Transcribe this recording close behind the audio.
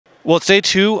Well, it's day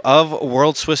two of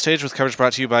World Swiss Stage with coverage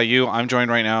brought to you by you. I'm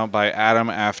joined right now by Adam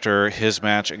after his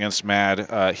match against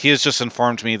Mad. He has just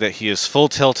informed me that he is full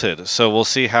tilted, so we'll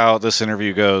see how this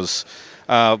interview goes.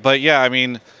 But yeah, I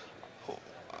mean,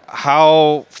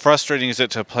 how frustrating is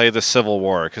it to play the Civil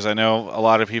War? Because I know a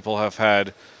lot of people have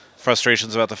had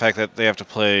frustrations about the fact that they have to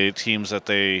play teams that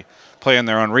they play in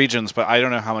their own regions, but I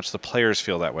don't know how much the players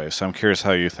feel that way, so I'm curious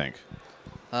how you think.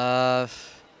 Uh,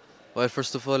 well,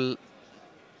 first of all,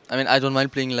 I mean, I don't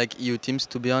mind playing like EU teams,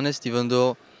 to be honest, even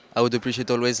though I would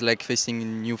appreciate always like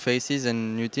facing new faces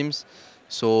and new teams.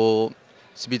 So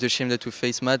it's a bit a shame that we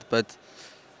face Mad, but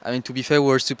I mean, to be fair,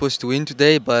 we're supposed to win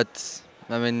today, but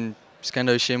I mean, it's kind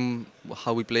of a shame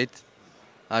how we played.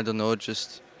 I don't know,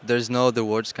 just there's no other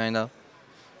words, kind of.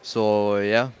 So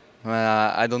yeah,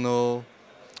 I don't know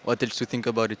what else to think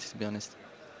about it, to be honest.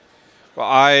 Well,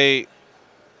 I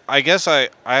guess I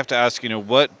have to ask,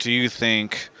 what do you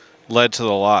think led to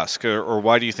the loss? Or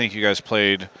why do you think you guys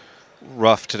played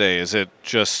rough today? Is it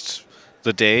just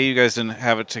the day you guys didn't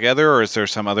have it together, or is there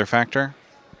some other factor?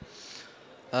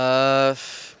 Uh,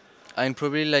 I'm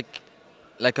probably like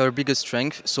our biggest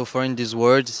strength so far in these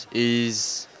words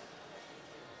is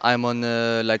I'm on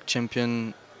a like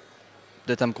champion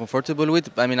that I'm comfortable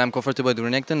with. I mean, I'm comfortable with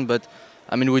Renekton, but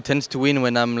I mean, we tend to win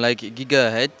when I'm like giga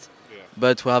ahead,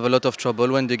 but we have a lot of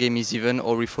trouble when the game is even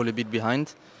or we fall a bit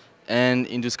behind. And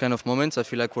in those kind of moments, I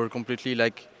feel like we're completely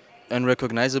like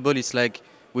unrecognizable. It's like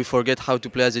we forget how to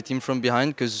play as a team from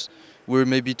behind because we're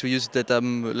maybe too used that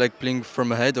I'm like playing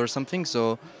from ahead or something.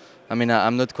 So, I mean,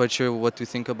 I'm not quite sure what to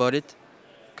think about it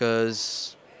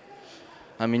because,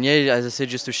 I mean, yeah, as I said,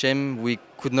 just a shame we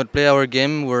could not play our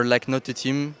game. We're like not a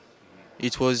team.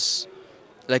 It was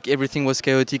like everything was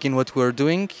chaotic in what we were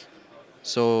doing.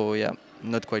 So, yeah,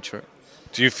 not quite sure.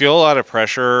 Do you feel a lot of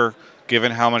pressure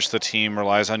given how much the team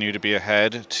relies on you to be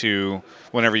ahead to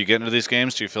whenever you get into these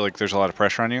games? Do you feel like there's a lot of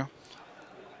pressure on you?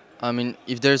 I mean,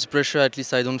 if there's pressure, at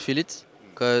least I don't feel it,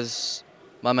 because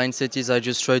my mindset is I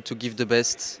just try to give the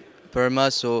best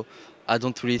perma, so I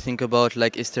don't really think about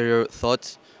like exterior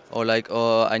thoughts or like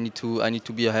oh I need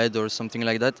to be ahead or something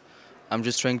like that. I'm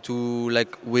just trying to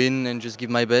like win and just give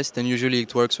my best, and usually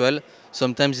it works well.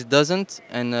 Sometimes it doesn't,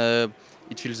 and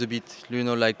it feels a bit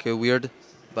like weird,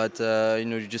 but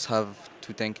you just have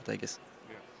to tank it, I guess.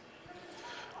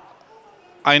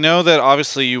 I know that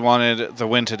obviously you wanted the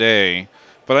win today,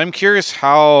 but I'm curious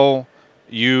how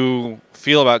you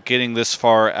feel about getting this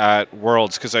far at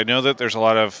Worlds, because I know that there's a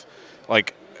lot of,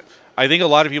 like, I think a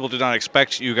lot of people did not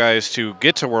expect you guys to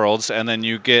get to Worlds, and then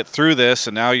you get through this,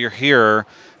 and now you're here.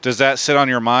 Does that sit on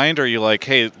your mind, or are you like,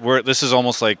 hey, this is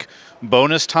almost like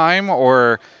bonus time,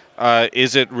 or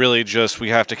is it really just we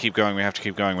have to keep going, we have to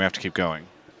keep going, we have to keep going?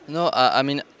 No, I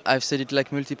mean I've said it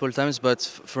like multiple times, but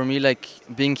for me, like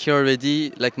being here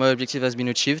already, like my objective has been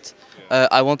achieved.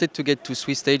 I wanted to get to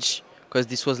Swiss stage because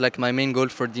this was like my main goal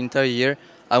for the entire year.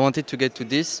 I wanted to get to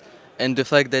this, and the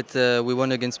fact that we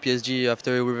won against PSG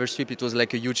after a reverse sweep, it was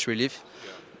like a huge relief.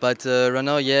 But right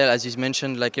now, yeah, as you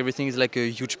mentioned, like everything is like a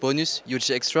huge bonus, huge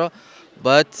extra.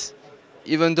 But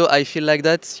even though I feel like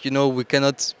that, we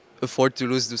cannot afford to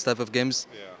lose those type of games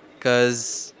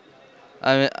because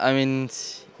I mean,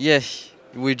 yeah,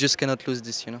 we just cannot lose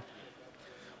this.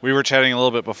 We were chatting a little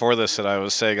bit before this, and I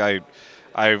was saying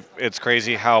it's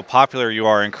crazy how popular you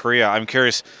are in Korea. I'm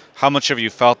curious, how much have you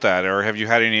felt that, or have you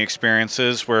had any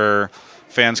experiences where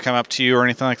fans come up to you or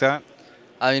anything like that?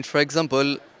 I mean, for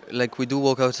example, like we do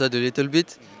walk outside a little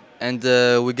bit, and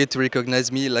we get to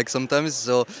recognize me like sometimes.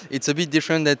 So it's a bit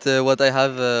different than what I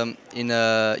have in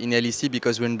LEC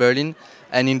because we're in Berlin,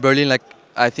 and in Berlin, like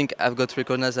I think I've got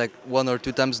recognized like one or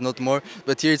two times, not more.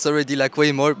 But here it's already like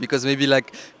way more because maybe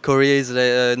like Korea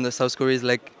is South Korea is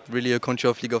like really a country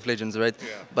of League of Legends, right? Yeah.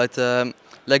 But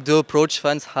like the approach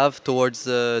fans have towards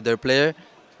their player,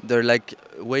 they're like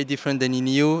way different than in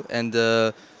EU, and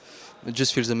it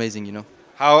just feels amazing.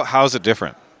 How is it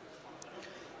different?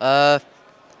 Uh,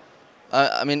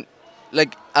 I mean,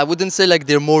 like I wouldn't say like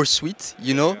they're more sweet,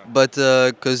 but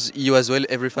because EU as well,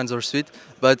 every fans are sweet.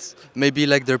 But maybe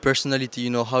like their personality,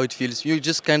 how it feels. You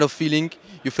just kind of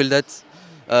you feel that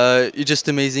it's just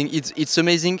amazing. It's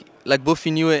amazing, like both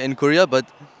in EU and Korea, but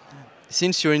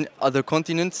since you're in other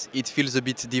continents, it feels a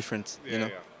bit different, Yeah.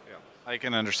 I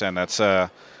can understand. That's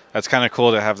kind of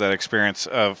cool to have that experience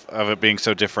of it being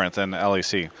so different than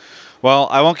LEC. Well,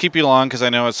 I won't keep you long because I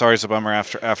know it's always a bummer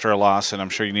after a loss, and I'm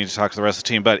sure you need to talk to the rest of the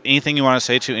team. But anything you want to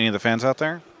say to any of the fans out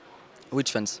there?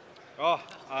 Which fans? Oh,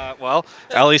 well,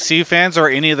 LEC fans or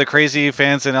any of the crazy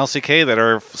fans in LCK that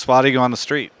are spotting you on the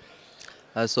street.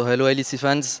 So hello LEC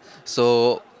fans.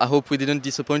 So I hope we didn't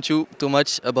disappoint you too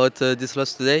much about this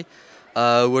loss today.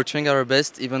 We're trying our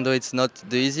best, even though it's not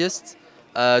the easiest.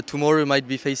 Tomorrow we might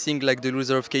be facing like the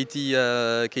loser of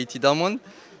KT Diamond.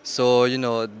 So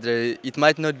it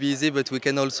might not be easy, but we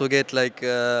can also get like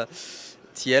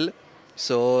TL.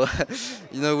 So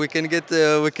we can beat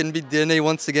DNA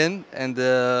once again, and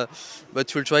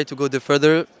but we'll try to go the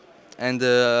further, and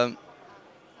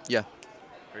yeah.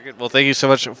 Very good. Well, thank you so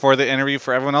much for the interview.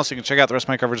 For everyone else, you can check out the rest of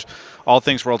my coverage, All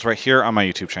Things Worlds, right here on my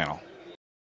YouTube channel.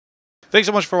 Thanks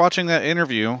so much for watching that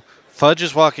interview. Fudge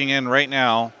is walking in right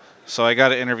now, so I got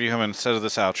to interview him instead of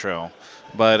this outro.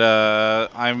 But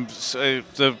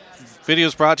the video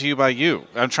is brought to you by you.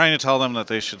 I'm trying to tell them that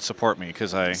they should support me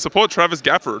because I support Travis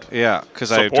Gafford. Yeah,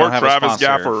 because I don't have Travis a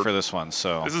sponsor for this one.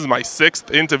 So this is my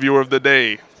 6th interviewer of the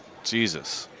day.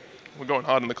 Jesus, we're going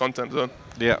hard in the content zone.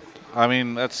 Yeah, I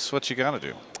mean that's what you got to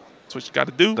do. That's what you got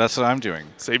to do. That's what I'm doing.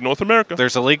 Save North America.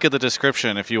 There's a link in the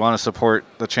description if you want to support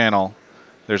the channel.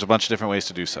 There's a bunch of different ways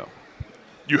to do so.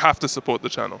 You have to support the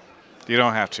channel. You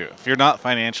don't have to. If you're not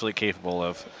financially capable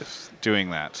of doing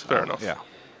that. Fair enough. Yeah.